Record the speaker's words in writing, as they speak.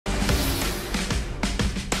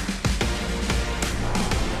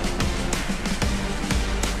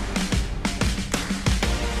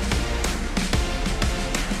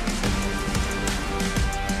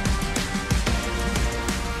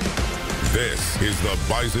This is the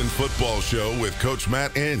Bison Football Show with Coach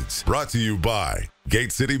Matt Entz. Brought to you by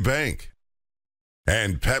Gate City Bank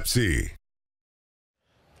and Pepsi.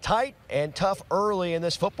 Tight and tough early in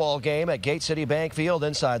this football game at Gate City Bank Field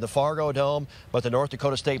inside the Fargo Dome, but the North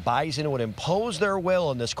Dakota State Bison would impose their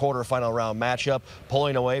will in this quarterfinal round matchup,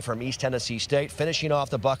 pulling away from East Tennessee State, finishing off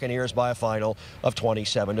the Buccaneers by a final of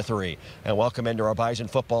 27-3. And welcome into our Bison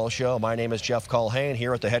Football Show. My name is Jeff Culhane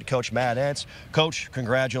here with the head coach, Matt Entz. Coach,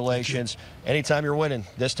 congratulations. Anytime you're winning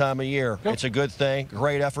this time of year, it's a good thing.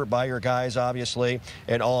 Great effort by your guys, obviously,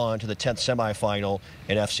 and on to the 10th semifinal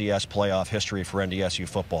in FCS playoff history for NDSU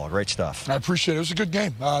football. Great stuff. I appreciate it. It was a good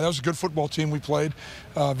game. That was a good football team we played.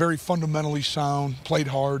 Very fundamentally sound, played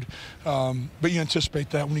hard. But you anticipate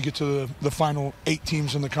that when you get to the final 8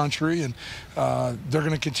 teams in the country, and they're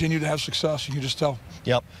going to continue to have success. You can just tell.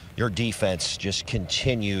 Yep. Your defense just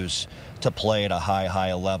continues to play at a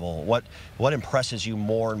high level. What impresses you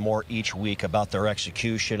more and more each week about their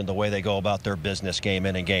execution and the way they go about their business game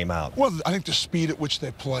in and game out? Well, I think the speed at which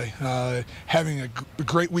they play. Having a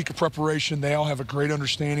great week of preparation, they all have a great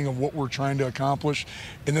understanding of what we're trying to accomplish,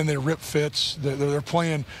 and then they rip fits. They're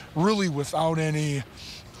playing really without any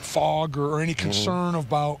fog or any concern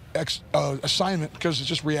about assignment, because it's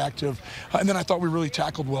just reactive. And then I thought we really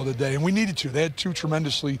tackled well today, and we needed to. They had 2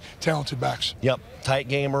 tremendously talented backs. Yep. Tight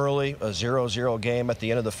game early, a 0-0 game at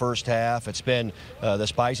the end of the first half. It's been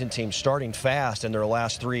this Bison team starting fast in their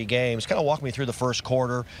last 3 games. Kind of walk me through the first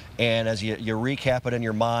quarter, and as you recap it in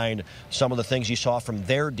your mind, some of the things you saw from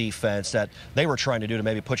their defense that they were trying to do to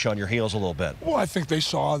maybe put you on your heels a little bit. Well, I think they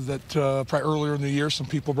saw that probably earlier in the year some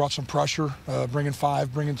people brought some pressure, bringing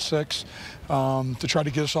 5, bringing 6 to try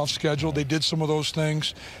to get us off schedule. They did some of those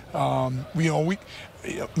things. We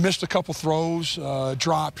missed a couple throws,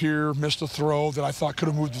 drop here, missed a throw that I thought could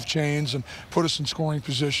have moved the chains and put us in scoring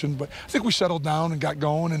position. But I think we settled down and got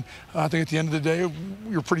going, and I think at the end of the day,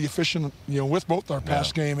 we were pretty efficient, with both our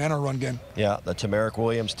pass game and our run game. Yeah, the Tamarick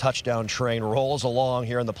Williams touchdown train rolls along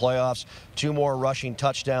here in the playoffs. 2 more rushing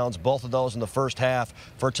touchdowns, both of those in the first half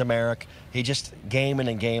for Tamarick. He just game in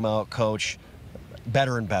and game out, Coach.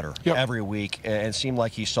 Better and better every week, and seemed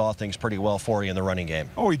like he saw things pretty well for you in the running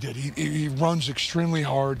game. Oh, he did. He runs extremely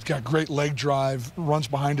hard, got great leg drive, runs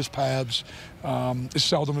behind his pads. As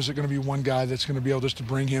seldom is it going to be one guy that's going to be able just to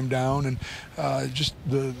bring him down, and just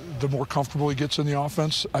the more comfortable he gets in the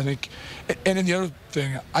offense, I think. And then the other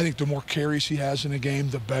thing, I think the more carries he has in a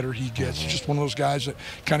game, the better he gets. He's just one of those guys that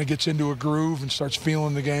kind of gets into a groove and starts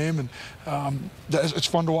feeling the game, and it's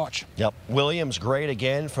fun to watch. Yep. Williams great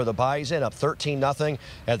again for the Bison, up 13-0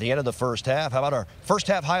 at the end of the first half. How about our first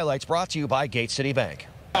half highlights brought to you by Gate City Bank?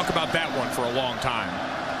 Talk about that one for a long time.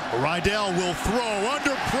 Rydell will throw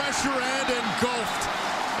under pressure and engulfed.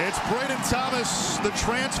 It's Braden Thomas, the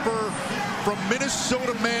transfer from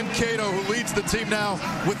Minnesota Mankato, who leads the team now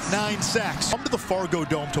with 9 sacks. Come to the Fargo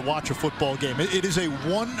Dome to watch a football game. It is a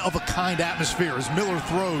one-of-a-kind atmosphere as Miller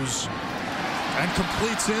throws and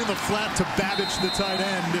completes in the flat to Babbage, the tight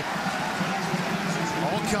end.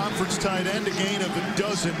 All-conference tight end, a gain of a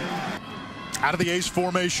dozen. Out of the ace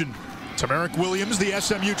formation, Tamarick Williams, the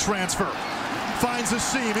SMU transfer, finds a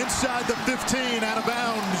seam inside the 15, out of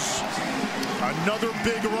bounds. Another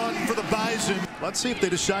big run for the Bison. Let's see if they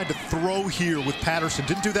decide to throw here with Patterson.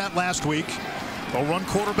 Didn't do that last week. They'll run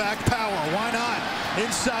quarterback power. Why not?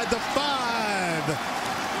 Inside the 5.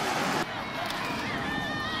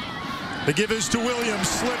 The give is to Williams.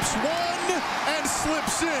 Slips one and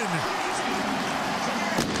slips in.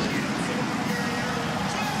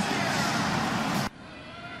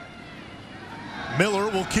 Miller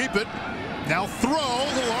will keep it. Now throw,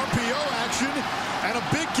 a little RPO action, and a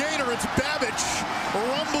big gainer. It's Babbage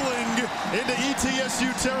rumbling into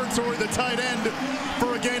ETSU territory, the tight end,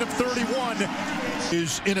 for a gain of 31.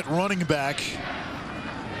 Is in at running back.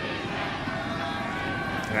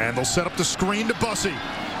 And they'll set up the screen to Bussey.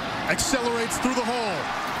 Accelerates through the hole.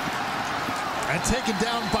 And taken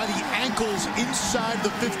down by the ankles inside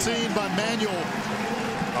the 15 by Manuel.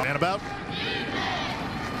 And about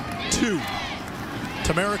 2.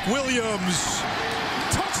 Tamarick Williams,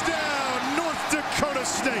 touchdown, North Dakota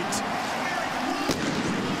State.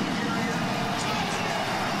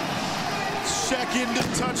 Second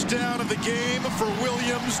touchdown of the game for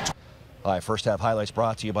Williams. All right, first half highlights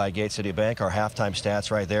brought to you by Gate City Bank. Our halftime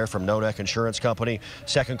stats right there from Nodak Insurance Company.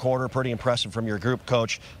 Second quarter, pretty impressive from your group,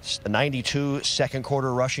 Coach. 92 second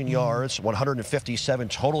quarter rushing yards, 157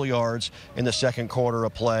 total yards in the second quarter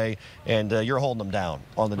of play, and you're holding them down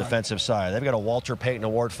on the defensive side. They've got a Walter Payton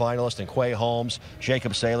Award finalist in Quay Holmes.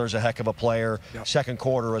 Jacob Saylor's a heck of a player. Yep. Second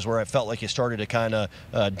quarter is where it felt like you started to kind of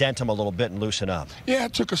dent them a little bit and loosen up. Yeah,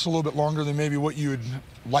 it took us a little bit longer than maybe what you would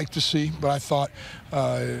like to see, but I thought,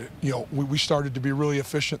 we started to be really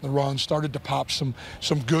efficient in the runs, started to pop some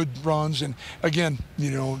good runs, and again,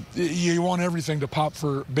 you want everything to pop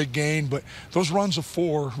for big gain, but those runs of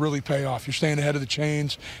 4 really pay off. You're staying ahead of the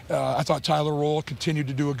chains. I thought Tyler Roll continued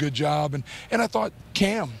to do a good job, and I thought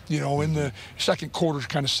Cam, in the second quarter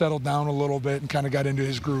kind of settled down a little bit and kind of got into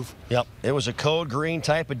his groove. Yep, it was a code green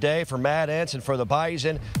type of day for Matt Entz and for the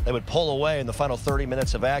Bison. They would pull away in the final 30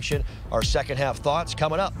 minutes of action. Our second half thoughts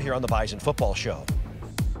coming up here on the Bison Football Show.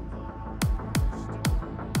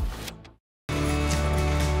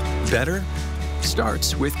 Better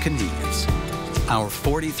starts with convenience. Our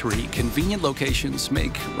 43 convenient locations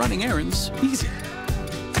make running errands easy.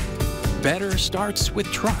 Better starts with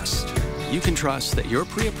trust. You can trust that your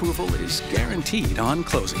pre-approval is guaranteed on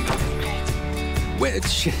closing day,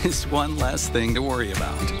 which is one less thing to worry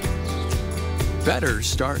about. Better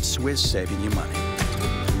starts with saving you money.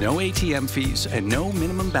 No ATM fees and no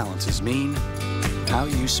minimum balances mean how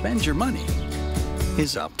you spend your money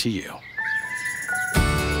is up to you.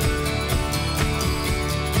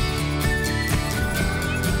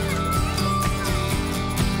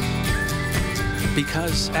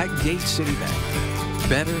 Because at Gate City Bank,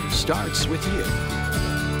 better starts with you.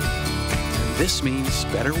 And this means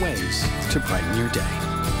better ways to brighten your day.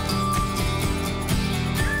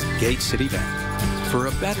 Gate City Bank, for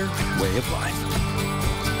a better way of life.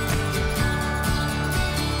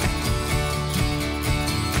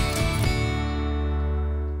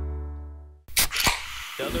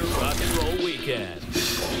 Another rock and roll weekend.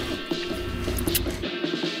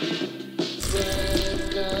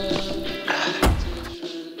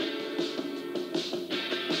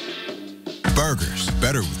 Burgers,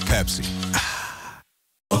 better with Pepsi.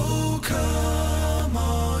 Oh, come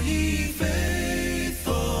all ye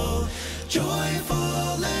faithful,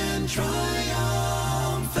 joyful and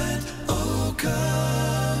triumphant. Oh,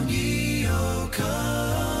 come ye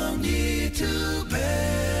to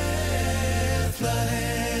Bethlehem.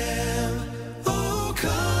 Oh,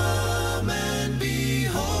 come and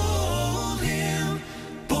behold him,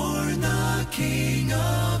 born the King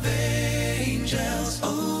of angels.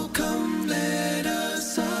 Oh, come, let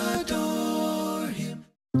us adore him.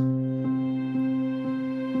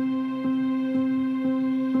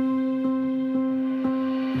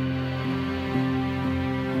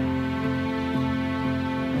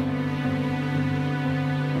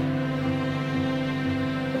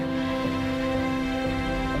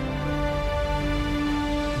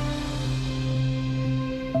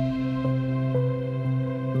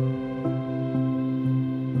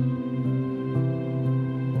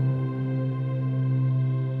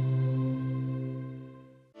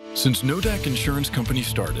 Since Nodak Insurance Company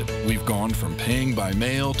started, we've gone from paying by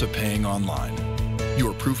mail to paying online.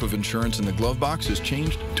 Your proof of insurance in the glove box has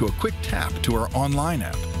changed to a quick tap to our online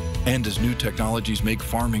app. And as new technologies make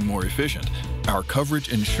farming more efficient, our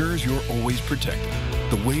coverage ensures you're always protected.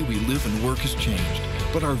 The way we live and work has changed,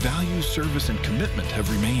 but our values, service, and commitment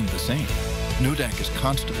have remained the same. Nodak is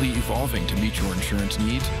constantly evolving to meet your insurance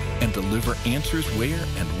needs and deliver answers where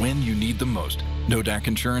and when you need them most. Nodak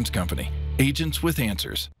Insurance Company. Agents with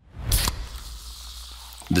answers.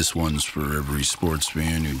 This one's for every sports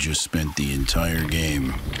fan who just spent the entire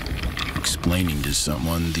game explaining to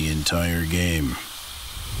someone the entire game.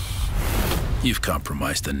 You've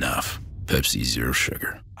compromised enough. Pepsi Zero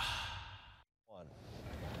Sugar.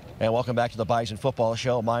 And welcome back to the Bison Football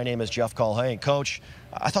Show. My name is Jeff Culhane. Coach,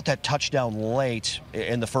 I thought that touchdown late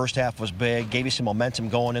in the first half was big, gave you some momentum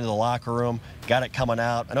going into the locker room, got it coming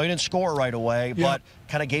out. I know you didn't score right away, but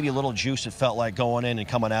kind of gave you a little juice, it felt like, going in and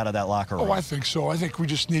coming out of that locker room. Oh, I think so. I think we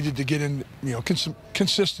just needed to get in,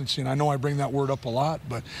 consistency. And I know I bring that word up a lot,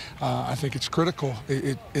 but I think it's critical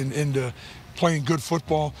into playing good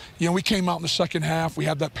football. We came out in the second half. We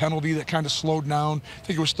had that penalty that kind of slowed down. I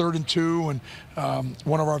think it was 3rd and 2, and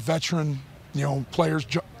one of our veteran, players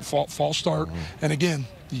false start. And again,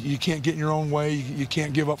 You can't get in your own way. You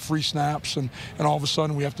can't give up free snaps, and all of a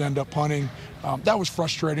sudden we have to end up punting. That was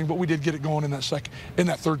frustrating, but we did get it going in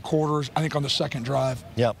that third quarter, I think on the second drive.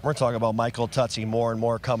 Yep, we're talking about Michael Tutsi more and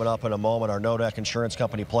more coming up in a moment, our Nodak Insurance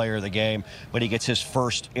Company player of the game, but he gets his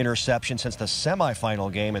first interception since the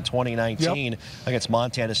semifinal game in 2019 against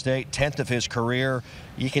Montana State, 10th of his career.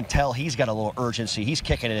 You can tell he's got a little urgency. He's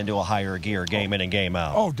kicking it into a higher gear game in and game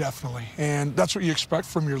out. Oh, definitely. And that's what you expect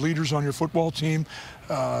from your leaders on your football team.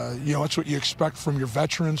 You know, that's what you expect from your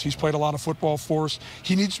veterans. He's played a lot of football for us.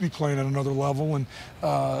 He needs to be playing at another level. And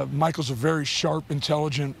Michael's a very sharp,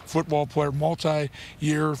 intelligent football player,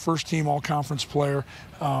 multi-year, first-team all-conference player.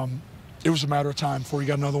 It was a matter of time before he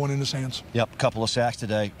got another one in his hands. Yep, a couple of sacks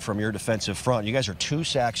today from your defensive front. You guys are 2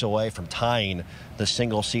 sacks away from tying the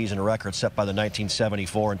single-season record set by the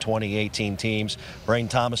 1974 and 2018 teams. Brain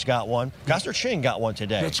Thomas got one. Goster Ching got one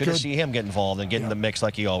today. That's good to see him get involved and get in the mix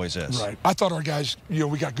like he always is. Right. I thought our guys, you know,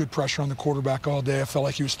 we got good pressure on the quarterback all day. I felt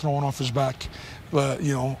like he was throwing off his back.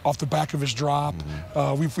 You know, off the back of his drop.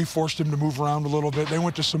 We forced him to move around a little bit. They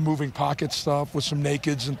went to some moving pocket stuff with some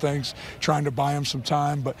nakeds and things, trying to buy him some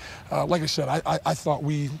time. But like I said, I thought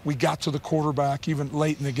we got to the quarterback even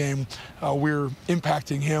late in the game. We're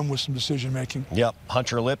impacting him with some decision making. Yep,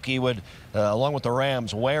 Hunter Lipke would, along with the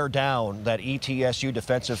Rams, wear down that ETSU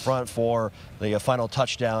defensive front for the final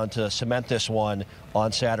touchdown to cement this one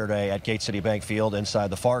on Saturday at Gate City Bank Field inside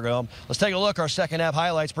the Fargo. Let's take a look. Our second half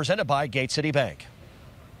highlights presented by Gate City Bank.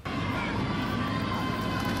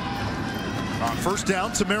 On first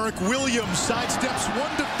down, Tamarick Williams sidesteps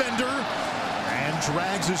one defender and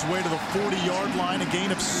drags his way to the 40-yard line, a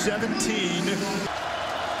gain of 17.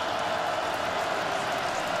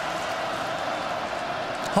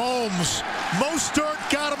 Holmes, Mostert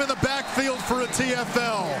got him in the backfield for a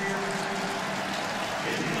TFL.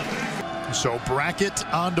 So Brackett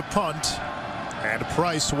on to punt, and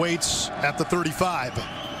Price waits at the 35.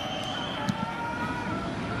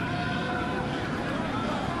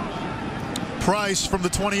 Price from the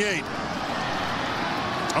 28.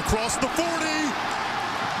 Across the 40.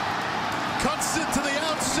 Cuts it to the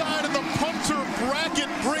outside, and the punter Brackett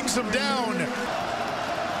brings him down.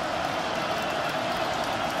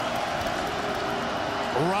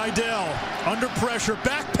 Rydell under pressure,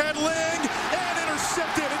 backpedaling, and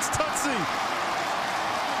intercepted. It's Tutsi.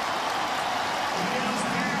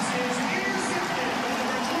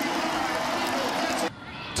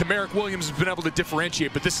 Tamarick Williams has been able to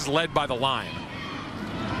differentiate, but this is led by the line.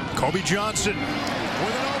 Kobe Johnson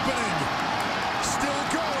with an opening. Still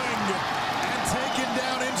going. And taken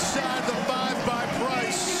down inside the 5 by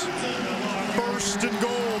Price. First and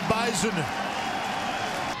goal, Bison.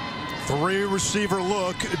 3 receiver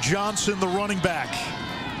look. Johnson, the running back.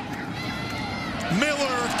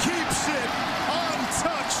 Miller keeps it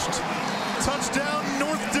untouched. Touchdown,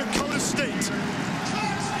 North Dakota State.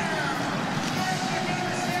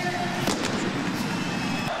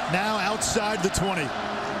 Now outside the 20.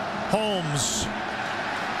 Holmes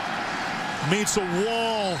meets a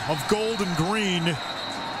wall of gold and green,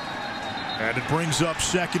 and it brings up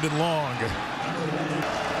second and long.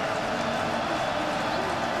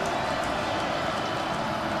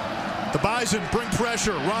 The Bison bring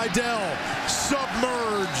pressure. Rydell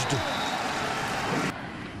submerged.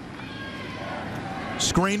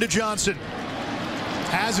 Screen to Johnson.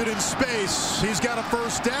 Has it in space. He's got a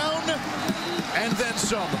first down and then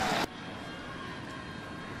some.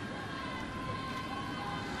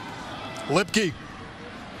 Lipke.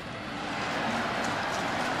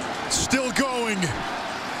 Still going.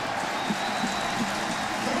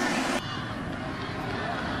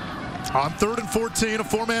 On 3rd and 14, a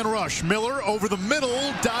 4-man rush. Miller over the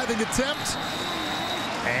middle, diving attempt.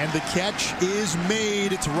 And the catch is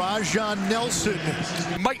made. It's Rajon Nelson.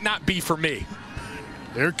 Might not be for me.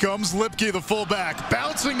 Here comes Lipke, the fullback,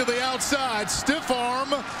 bouncing to the outside, stiff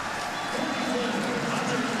arm.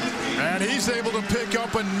 And he's able to pick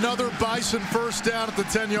up another Bison first down at the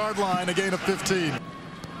 10-yard line, a gain of 15.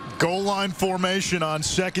 Goal line formation on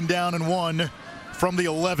 2nd down and 1 from the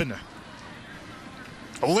 11.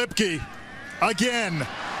 Lipke again.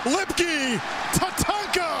 Lipke,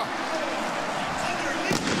 Tatanka.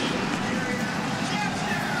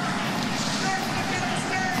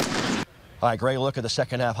 All right, great look at the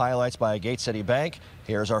second half highlights by Gate City Bank.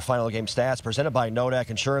 Here's our final game stats presented by Nodak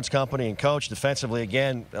Insurance Company. And, Coach, defensively,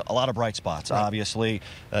 again, a lot of bright spots. Right. Obviously,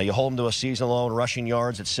 you hold them to a season-low in rushing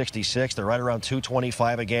yards at 66. They're right around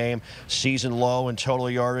 225 a game. Season low in total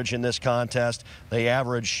yardage in this contest. They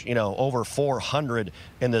average, over 400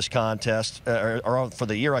 in this contest, or for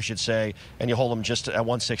the year, I should say, and you hold them just at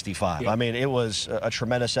 165. Yeah. I mean, it was a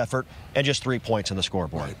tremendous effort and just 3 points in the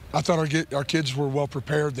scoreboard. Right. I thought our kids were well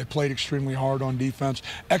prepared. They played extremely hard on defense,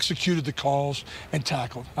 executed the calls, and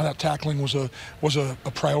tackled. I thought tackling was a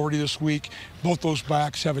priority this week. Both those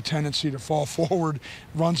backs have a tendency to fall forward.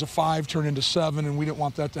 Runs of 5 turn into 7, and we didn't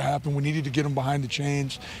want that to happen. We needed to get them behind the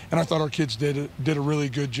chains, and I thought our kids did a really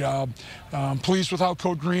good job. Pleased with how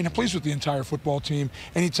Code Green, and pleased with the entire football team.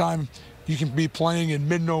 Anytime you can be playing in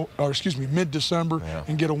mid-December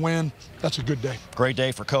and get a win, that's a good day. Great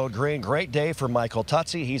day for Code Green. Great day for Michael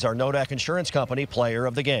Tutsi. He's our Nodak Insurance Company Player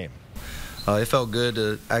of the Game. It felt good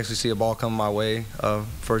to actually see a ball come my way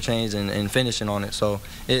for a change and finishing on it. So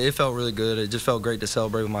it felt really good. It just felt great to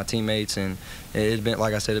celebrate with my teammates, and it's been,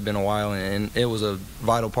 like I said, it's been a while, and it was a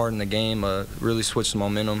vital part in the game. Really switched the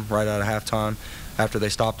momentum right out of halftime after they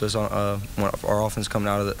stopped us on when our offense coming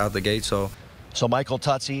out of the gate. So Michael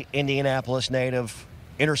Tutsi, Indianapolis native.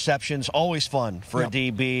 Interceptions, always fun for a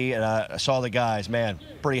DB, and I saw the guys, man,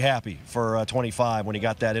 pretty happy for 25 when he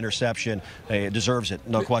got that interception. He deserves it,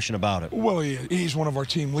 no question about it. Well, he's one of our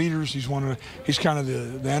team leaders. He's kind of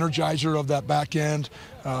the energizer of that back end.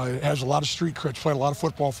 Has a lot of street creds, played a lot of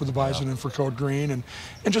football for the Bison and for Code Green, and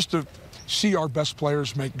just to see our best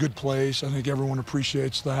players make good plays. I think everyone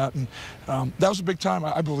appreciates that, and that was a big time.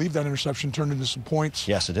 I believe that interception turned into some points.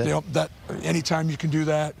 Yes, it did. That anytime you can do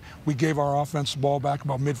that, we gave our offense the ball back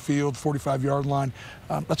about midfield, 45-yard line.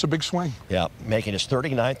 That's a big swing. Yeah, making his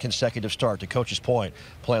 39th consecutive start. To Coach's point,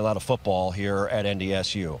 playing a lot of football here at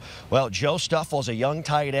NDSU. Well, Joe Stoffel is a young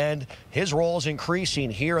tight end. His role is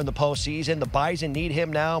increasing here in the postseason. The Bison need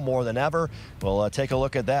him now more than ever. We'll take a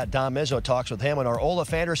look at that. Don Mizzo talks with him in our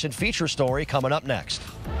Olaf Anderson feature story coming up next.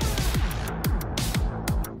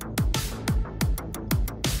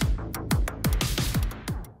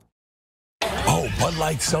 Oh, Bud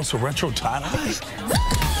Light Seltzer Retro tie-dye?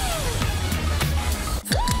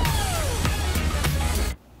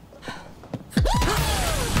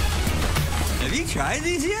 Have you tried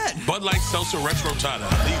these yet? Bud Light Seltzer Retro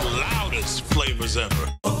tie-dye, the loudest flavors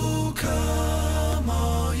ever. Oh, come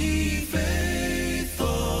all ye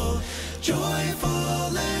faithful,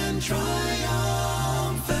 joyful and triumphant.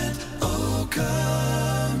 Oh,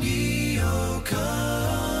 come ye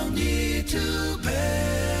to Bethlehem.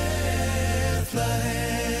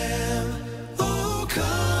 Oh,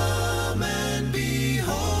 come and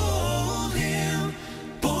behold him,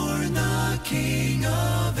 born the King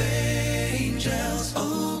of angels.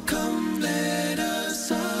 Oh, come let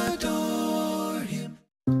us adore him.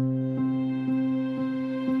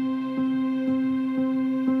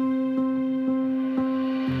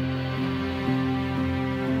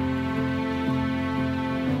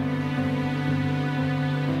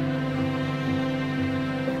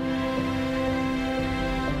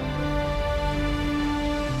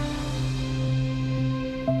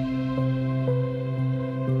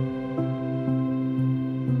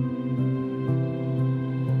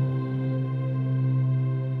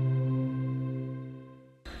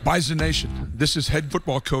 Bison Nation, this is head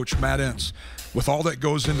football coach Matt Entz. With all that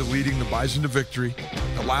goes into leading the Bison to victory,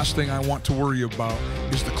 the last thing I want to worry about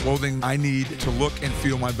is the clothing I need to look and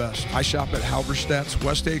feel my best. I shop at Halberstadt's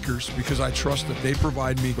West Acres because I trust that they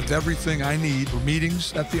provide me with everything I need for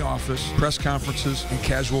meetings at the office, press conferences, and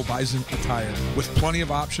casual Bison attire. With plenty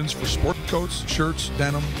of options for sport coats, shirts,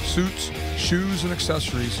 denim, suits, shoes, and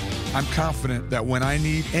accessories, I'm confident that when I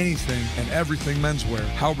need anything and everything menswear,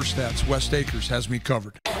 Halberstadt's West Acres has me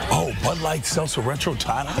covered. Oh, Bud Light Seltzer Retro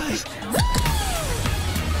tie-dye?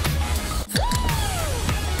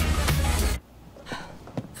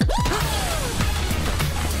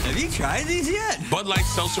 Have you tried these yet? Bud Light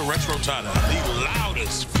Seltzer Retro tie-dye, the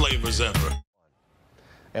loudest flavors ever.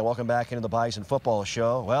 And welcome back into the Bison Football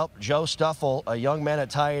Show. Well, Joe Stoffel, a young man at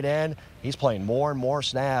tight end, he's playing more and more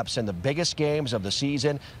snaps in the biggest games of the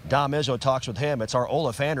season. Don Mizzo talks with him. It's our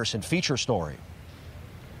Olaf Anderson feature story.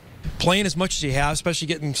 Playing as much as you have, especially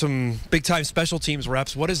getting some big-time special teams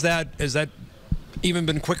reps, what is that? Has that even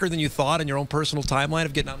been quicker than you thought in your own personal timeline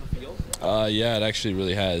of getting on the field? Yeah, it actually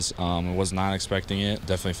really has. I was not expecting it.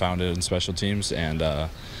 Definitely found it in special teams, and I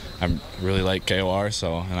really like KOR,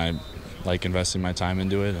 and I like investing my time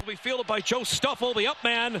into it. Will be fielded by Joe Stoffel, the up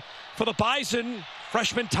man for the Bison.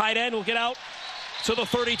 Freshman tight end will get out to the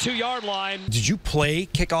 32-yard line. Did you play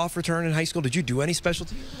kickoff return in high school? Did you do any special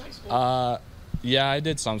teams in high school? Yeah, I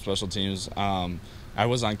did some special teams. I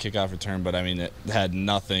was on kickoff return, but I mean, it had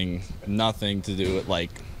nothing to do with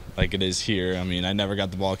like it is here. I mean, I never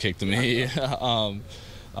got the ball kicked to me.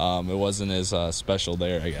 It wasn't as special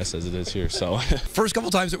there, I guess, as it is here. So first couple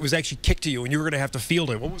times it was actually kicked to you, and you were going to have to field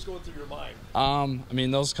it. What was going through your mind? I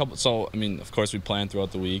mean, those couple. So I mean, of course, we plan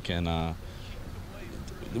throughout the week, and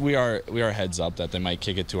we are heads up that they might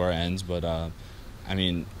kick it to our ends. But I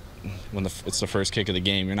mean, when it's the first kick of the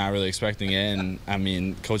game, you're not really expecting it. And I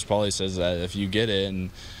mean, Coach Pauly says that if you get it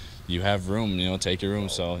and you have room, you know, take your room.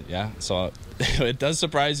 So yeah, so it does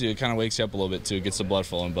surprise you. It kind of wakes you up a little bit too. It gets the blood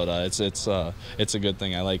flowing, but it's a good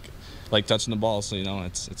thing. I like touching the ball, so you know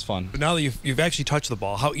it's fun. But now that you've actually touched the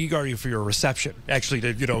ball, how eager are you for your reception? Actually,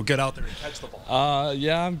 to get out there and catch the ball.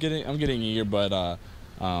 Yeah, I'm getting eager, but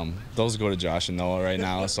those go to Josh and Noah right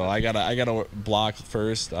now. So I gotta block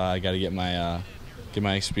first. I gotta get my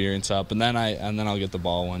experience up, and then I'll get the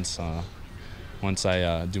ball once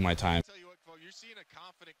I do my time.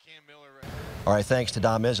 All right, thanks to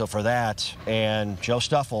Don Mizzo for that. And Joe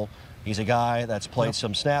Stoffel, he's a guy that's played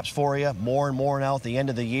some snaps for you, more and more now at the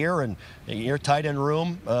end of the year. And your tight end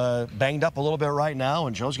room banged up a little bit right now,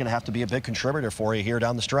 and Joe's going to have to be a big contributor for you here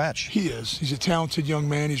down the stretch. He is. He's a talented young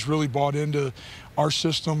man. He's really bought into our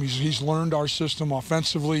system. He's learned our system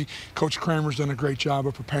offensively. Coach Kramer's done a great job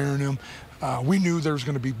of preparing him. We knew there was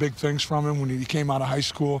going to be big things from him when he came out of high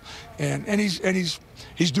school, and he's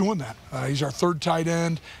doing that. He's our third tight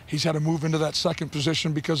end. He's had to move into that second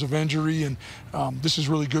position because of injury, and this is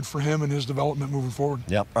really good for him and his development moving forward.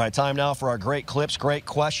 Yep. All right, time now for our Great Clips. Great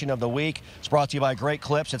question of the week. It's brought to you by Great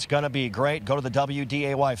Clips. It's going to be great. Go to the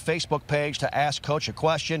WDAY Facebook page to ask Coach a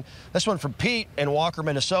question. This one from Pete in Walker,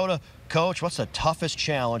 Minnesota. Coach, what's the toughest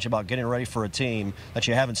challenge about getting ready for a team that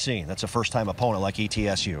you haven't seen? That's a first-time opponent like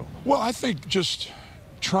ETSU. Well, I think just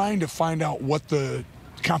trying to find out what the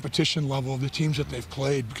competition level of the teams that they've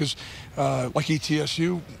played, because like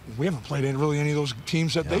ETSU, we haven't played really any of those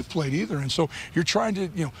teams that they've played either. And so you're trying to,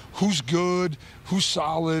 who's good, who's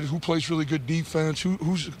solid, who plays really good defense,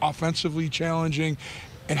 who's offensively challenging.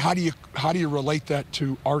 And how do you relate that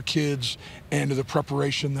to our kids and to the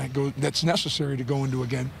preparation that's necessary to go into a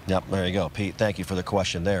game? Yep, there you go, Pete. Thank you for the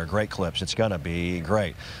question there. Great clips. It's going to be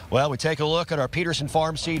great. Well, we take a look at our Peterson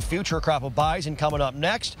Farm Seed future crop of bison coming up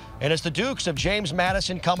next. And it's the Dukes of James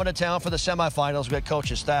Madison coming to town for the semifinals. We get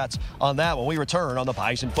Coach's stats on that when we return on the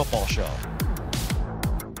Bison Football Show.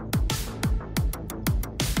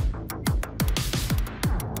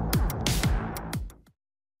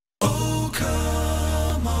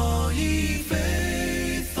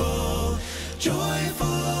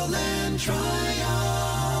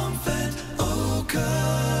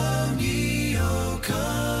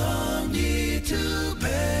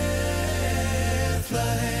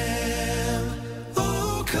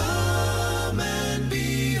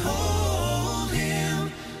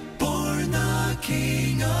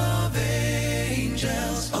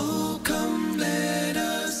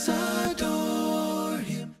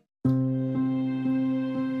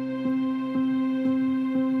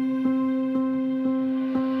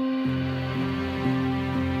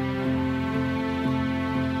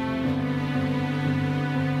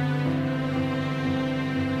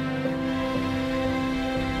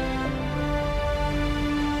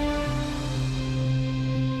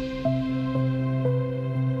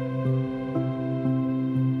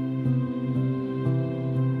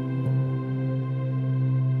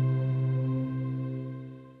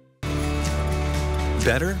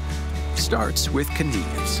 Better starts with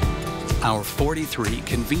convenience. Our 43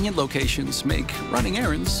 convenient locations make running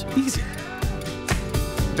errands easy.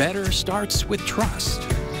 Better starts with trust.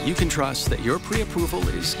 You can trust that your pre-approval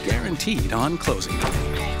is guaranteed on closing day,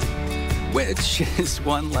 which is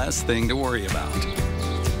one less thing to worry about.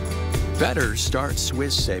 Better starts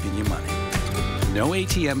with saving you money. No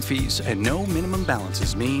ATM fees and no minimum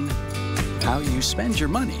balances mean how you spend your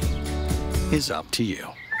money is up to you.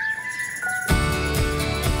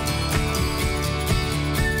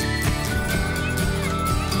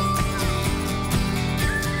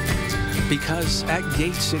 Because at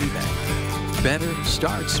Gate City Bank, better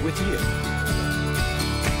starts with you.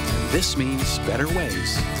 And this means better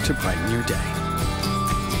ways to brighten your day.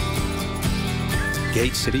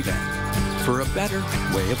 Gate City Bank, for a better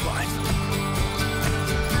way of life.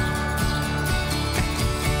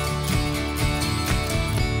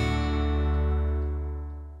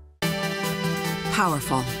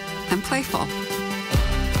 Powerful and playful.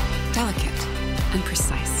 Delicate and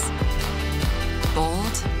precise.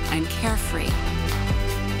 Bold and carefree.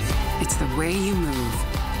 It's the way you move,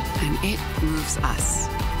 and it moves us.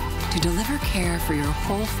 To deliver care for your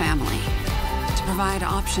whole family, to provide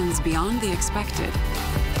options beyond the expected,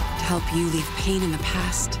 to help you leave pain in the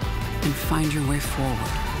past and find your way forward.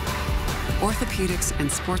 Orthopedics and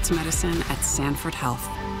sports medicine at Sanford Health.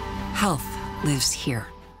 Health lives here.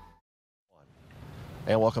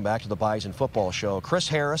 And welcome back to the Bison Football Show. Chris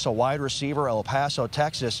Harris, a wide receiver, El Paso,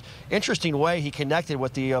 Texas. Interesting way he connected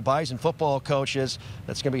with the Bison football coaches.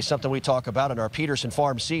 That's going to be something we talk about in our Peterson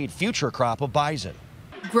Farm Seed future crop of Bison.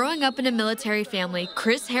 Growing up in a military family,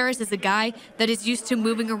 Chris Harris is a guy that is used to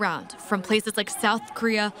moving around, from places like South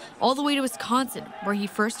Korea all the way to Wisconsin, where he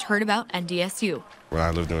first heard about NDSU. When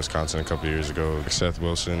I lived in Wisconsin a couple years ago, Seth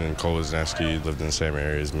Wilson and Cole Wisniewski lived in the same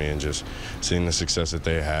area as me, and just seeing the success that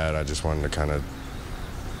they had, I just wanted to kind of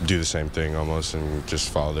do the same thing almost and just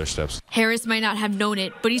follow their steps. Harris might not have known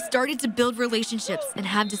it, but he started to build relationships and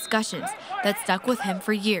have discussions that stuck with him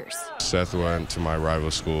for years. Seth went to my rival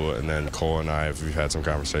school, and then Cole and we've had some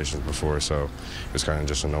conversations before, so it was kind of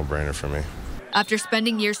just a no-brainer for me. After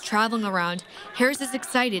spending years traveling around, Harris is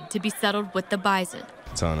excited to be settled with the Bison.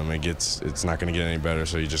 Telling him it's not going to get any better,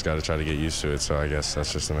 so you just got to try to get used to it. So I guess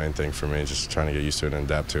that's just the main thing for me, just trying to get used to it and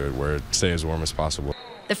adapt to it, where it stay as warm as possible.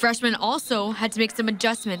 The freshman also had to make some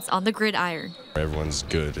adjustments on the gridiron. Everyone's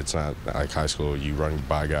good. It's not like high school. You run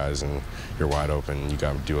by guys and you're wide open. You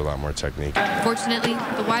got to do a lot more technique. Fortunately,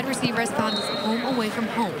 the wide receiver has found his home away from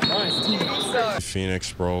home with his teammates.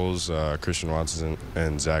 Phoenix Sproles, Christian Watson,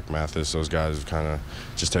 and Zach Mathis, those guys have kind of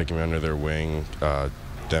just taken me under their wing.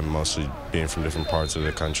 Them mostly being from different parts of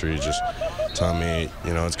the country, just telling me,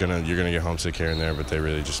 you know, you're gonna get homesick here and there, but they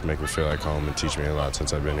really just make me feel like home and teach me a lot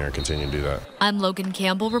since I've been here and continue to do that. I'm Logan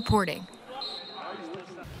Campbell reporting.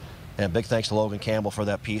 And big thanks to Logan Campbell for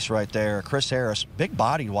that piece right there. Chris Harris,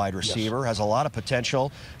 big-bodied wide receiver, has a lot of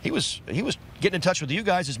potential. He was getting in touch with you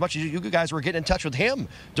guys as much as you guys were getting in touch with him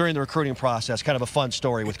during the recruiting process. Kind of a fun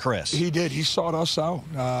story with Chris. He did. He sought us out.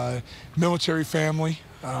 Military family.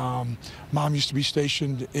 Mom used to be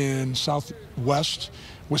stationed in southwest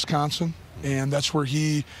Wisconsin, and that's where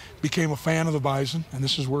he became a fan of the Bison, and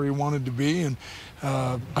this is where he wanted to be. And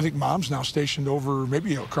I think Mom's now stationed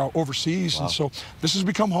overseas, wow. And so this has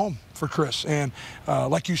become home for Chris. And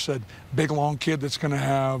like you said, big, long kid that's going to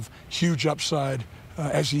have huge upside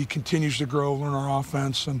as he continues to grow, learn our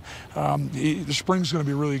offense, and the spring's going to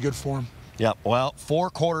be really good for him. Yep, well, 4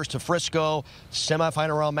 quarters to Frisco.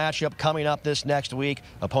 Semifinal round matchup coming up this next week.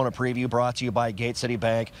 Opponent preview brought to you by Gate City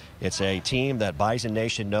Bank. It's a team that Bison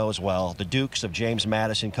Nation knows well. The Dukes of James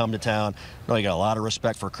Madison come to town. I know you got a lot of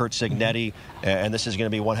respect for Kurt Cignetti, and this is going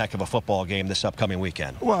to be one heck of a football game this upcoming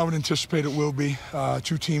weekend. Well, I would anticipate it will be.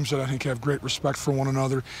 2 teams that I think have great respect for one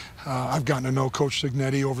another. I've gotten to know Coach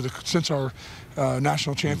Cignetti since our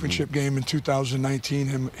national championship game in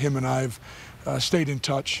 2019. Him and I've stayed in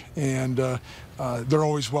touch, and they're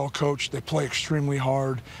always well coached. They play extremely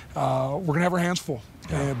hard. We're going to have our hands full.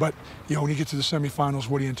 Yeah. But, you know, when you get to the semifinals,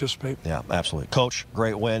 what do you anticipate? Yeah, absolutely. Coach,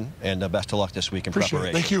 great win, and best of luck this week in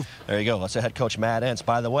preparation. Thank you. There you go. That's the head coach, Matt Entz,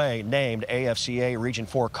 by the way, named AFCA Region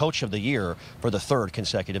 4 Coach of the Year for the 3rd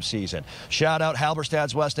consecutive season. Shout out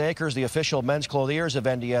Halberstad's West Acres, the official men's clothiers of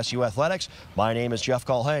NDSU Athletics. My name is Jeff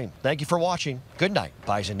Culhane. Thank you for watching. Good night,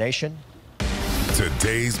 Bison Nation.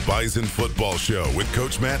 Today's Bison Football Show with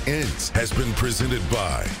Coach Matt Entz has been presented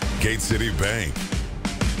by Gate City Bank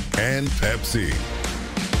and Pepsi.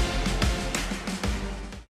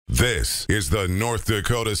 This is the North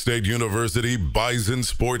Dakota State University Bison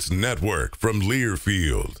Sports Network from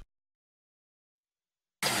Learfield.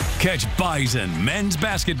 Catch Bison men's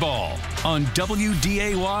basketball on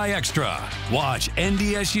WDAY Extra. Watch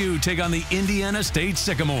NDSU take on the Indiana State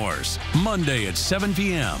Sycamores Monday at 7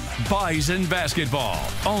 p.m. Bison basketball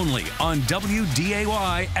only on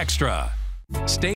WDAY Extra. Stay